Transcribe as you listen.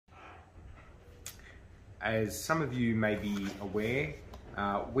as some of you may be aware,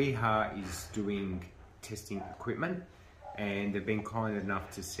 Wiha is doing testing equipment, and they've been kind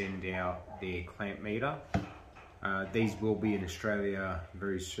enough to send out their clamp meter. These will be in Australia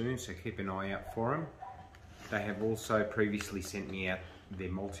very soon, so keep an eye out for them. They have also previously sent me out their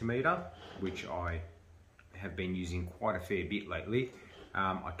multimeter, which I have been using quite a fair bit lately.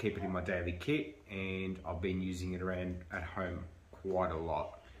 I keep it in my daily kit, and I've been using it around at home quite a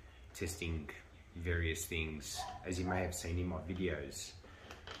lot, testing various things, as you may have seen in my videos.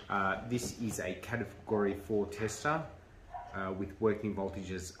 This is a category 4 tester with working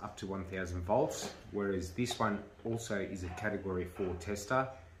voltages up to 1000 volts, whereas this one also is a category 4 tester,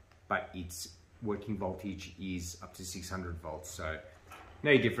 but its working voltage is up to 600 volts. So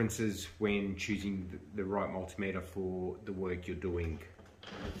no differences when choosing the right multimeter for the work you're doing.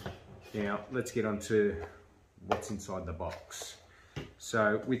 Now let's get on to what's inside the box.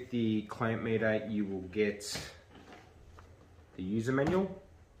 So with the clamp meter, you will get the user manual,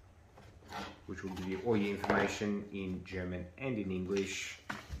 which will give you all your information in German and in English.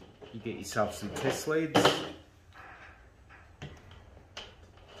 You get yourself some test leads.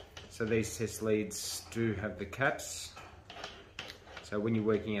 So these test leads do have the caps. So when you're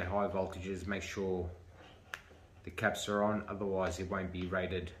working at high voltages, make sure the caps are on, otherwise it won't be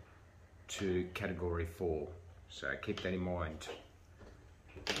rated to category 4. So keep that in mind.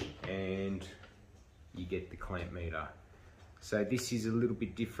 And you get the clamp meter. So this is a little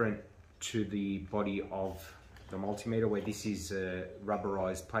bit different to the body of the multimeter, where this is a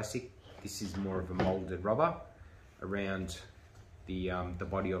rubberized plastic. This is more of a molded rubber around the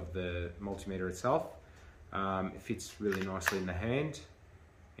body of the multimeter itself. It fits really nicely in the hand,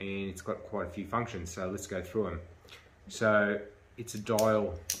 and it's got quite a few functions, so let's go through them. So it's a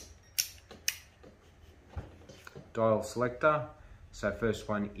dial selector. So first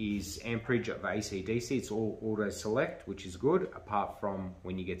one is amperage of AC/DC. It's all auto select, which is good, apart from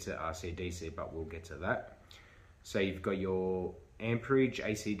when you get to RC/DC, but we'll get to that. So you've got your amperage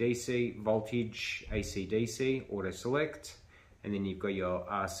AC/DC, voltage AC/DC, auto select, and then you've got your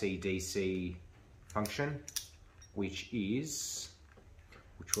RC/DC function, which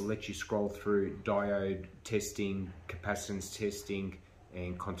will let you scroll through diode testing, capacitance testing,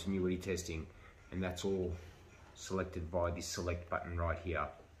 and continuity testing, and that's all selected by this select button right here.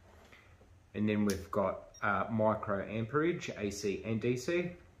 And then we've got micro amperage, AC and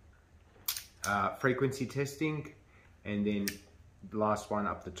DC, frequency testing, and then the last one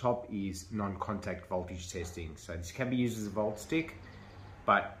up the top is non-contact voltage testing. So this can be used as a volt stick,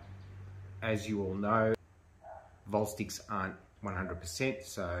 but as you all know, volt sticks aren't 100%,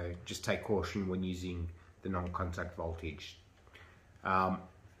 so just take caution when using the non-contact voltage.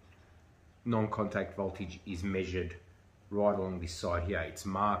 Non-contact voltage is measured right along this side here. It's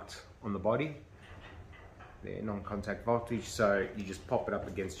marked on the body there, non-contact voltage. So you just pop it up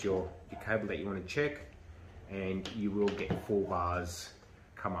against your cable that you want to check, and you will get 4 bars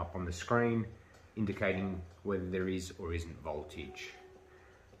come up on the screen indicating whether there is or isn't voltage.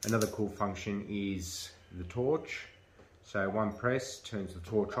 Another cool function is the torch. So one press turns the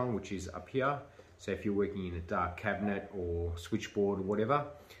torch on, which is up here. So if you're working in a dark cabinet or switchboard or whatever,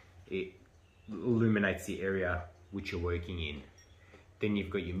 it illuminates the area which you're working in. Then you've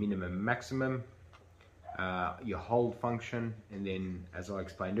got your minimum, maximum, your hold function, and then, as I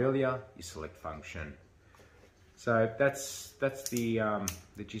explained earlier, your select function. So that's the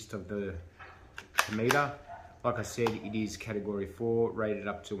gist of the meter. Like I said, it is category 4, rated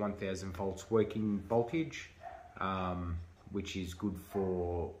up to 1000 volts working voltage, which is good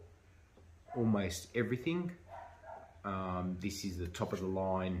for almost everything. This is the top of the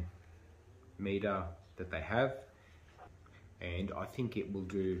line meter that they have, and I think it will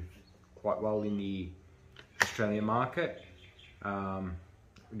do quite well in the Australian market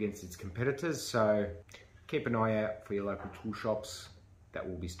against its competitors. So keep an eye out for your local tool shops that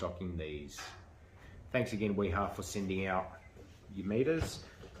will be stocking these. Thanks again, Wiha, for sending out your meters.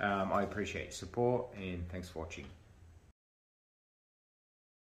 I appreciate your support, and thanks for watching.